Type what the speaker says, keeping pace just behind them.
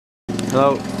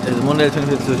Hello, it's Monday the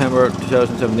 25th of September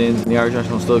 2017 in the Irish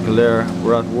National Stud Kildare.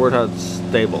 We're at Wartad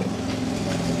Stable.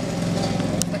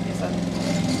 Like it's a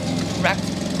rat.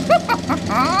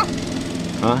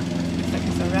 Huh? It's like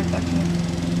it's a rat actually.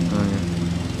 Oh yeah.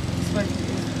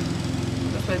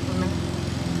 Just wait for a minute.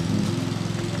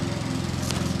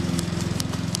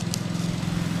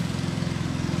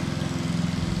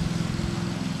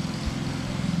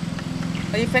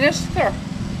 Are you finished, sir?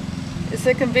 Is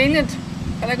it convenient?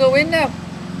 Can I go in now?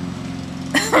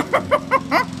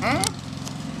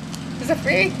 Is it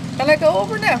free? Can I go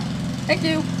over now? Thank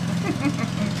you.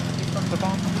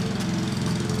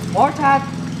 Wartad.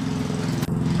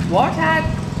 Wartad.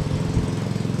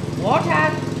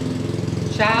 Wartad.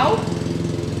 Ciao.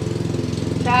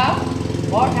 Ciao.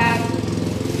 Wartad.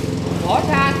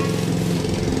 Wartad.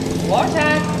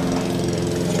 Wartad.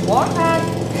 Wartad.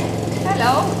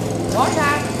 Hello.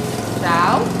 Wartad.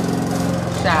 Ciao.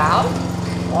 Ciao.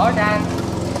 Wartad.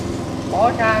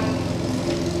 Wartad.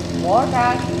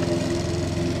 Wartad.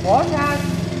 Wartad.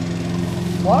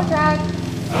 Wartad.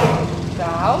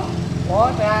 Ciao.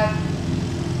 Wartad.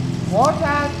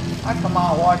 Wartad. Oh, come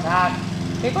on, Wartad.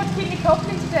 You're going to keep me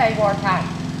company today, Wartad.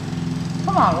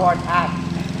 Come on, Wartad.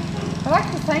 I'd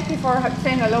like to thank you for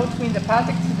saying hello to me in the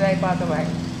paddocks today, by the way.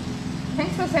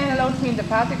 Thanks for saying hello to me in the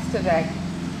paddocks today.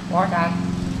 Wartad.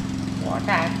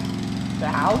 Wartad.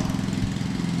 Ciao.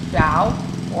 Ciao.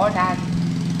 Wartad.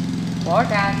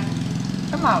 Wartad.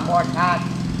 Come on, Wartad.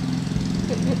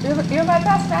 You're my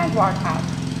best friend, Wartad.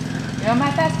 You're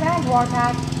my best friend,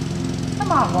 Wartad.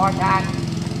 Come on, Wartad.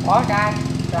 Wartad.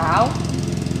 Ciao.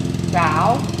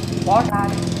 Ciao.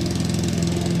 Wartad.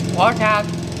 Wartad.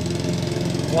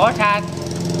 Wartad.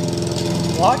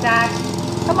 Wartad.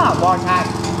 Come on, Wartad.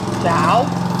 Ciao.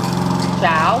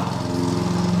 Ciao.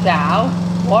 Ciao.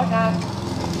 Wartad.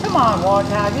 Come on,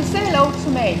 Wartad. You say hello to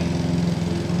me.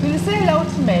 Will you say hello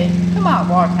to me? Come on,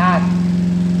 Wartad.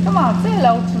 Come on, say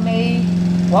hello to me.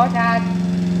 Wartad.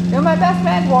 You're my best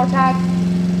friend, Wartad.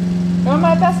 You're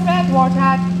my best friend,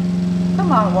 Wartad.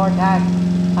 Come on, Wartad.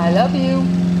 I love you.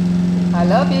 I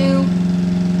love you.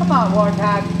 Come on,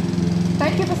 Wartad.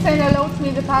 Thank you for saying hello to me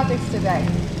in the paddocks today.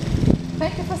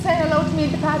 Thank you for saying hello to me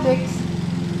in the paddocks.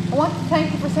 I want to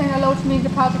thank you for saying hello to me in the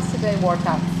paddocks today,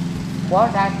 Wartad.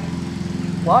 Wartad.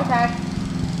 Wartad.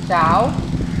 Ciao.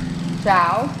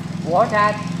 Ciao.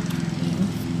 Wartad.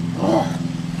 Oh,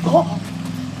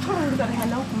 we got a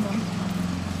hello from them.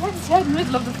 Where's his head in the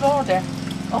middle of the floor there?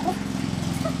 Oh.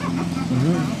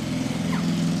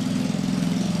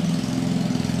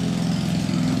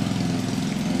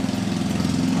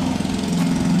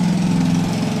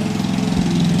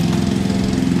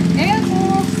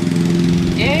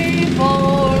 Gay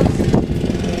balls.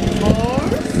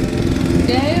 Balls.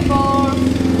 Gay balls.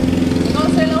 You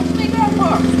gonna say hello to me, girl,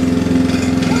 balls?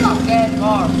 Come on, gay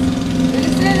balls. Will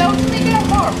you say hello to me, gay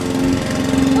balls?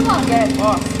 Come on, gay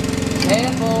balls. Gay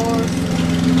balls.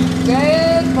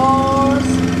 Gay balls.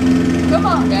 Come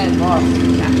on, gay balls.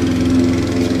 Yeah.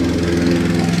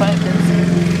 Try this.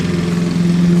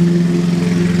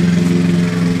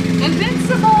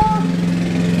 Invincible.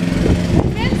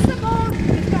 Invincible.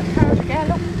 He's got carrot again,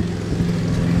 look.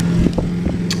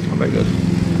 Oh, very good.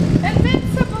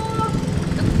 Invincible.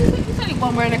 He's only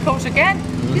one wearing a coat again.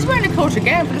 He's wearing a coat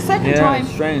again for the second time. Yeah,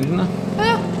 it's strange, isn't it?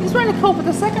 Yeah, he's wearing a coat for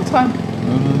the second time.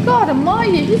 God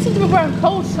almighty, you seem to be wearing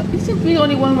coats. You seem to be the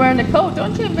only one wearing a coat,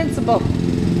 don't you, Invincible?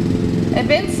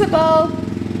 Invincible.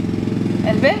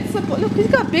 Invincible. Look, he's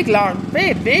got a big long,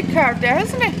 big car there,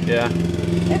 hasn't he? Yeah.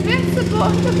 Invincible.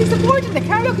 Look, he's avoiding the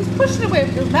car. Look, he's pushing away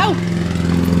with his mouth.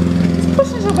 He's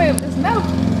pushing it away with his mouth.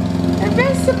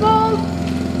 Invincible.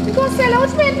 You gonna say hello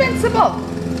to me, Invincible?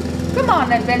 Come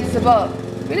on, Invincible.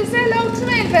 Will you say hello to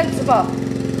me, Invincible?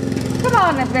 Come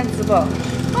on, Invincible.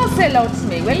 Go say hello to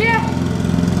me, will you?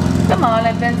 Come on,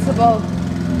 Invincible.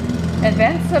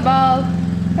 Invincible.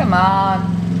 Come on.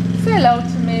 Say hello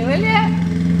to me, will you?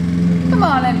 Come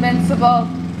on, Invincible.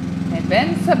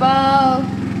 Invincible.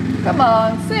 Come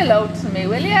on, say hello to me,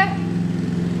 will you?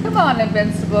 Come on,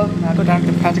 Invincible. Now go down to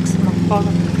the paddocks and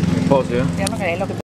follow. Pause, yeah. Yeah, look at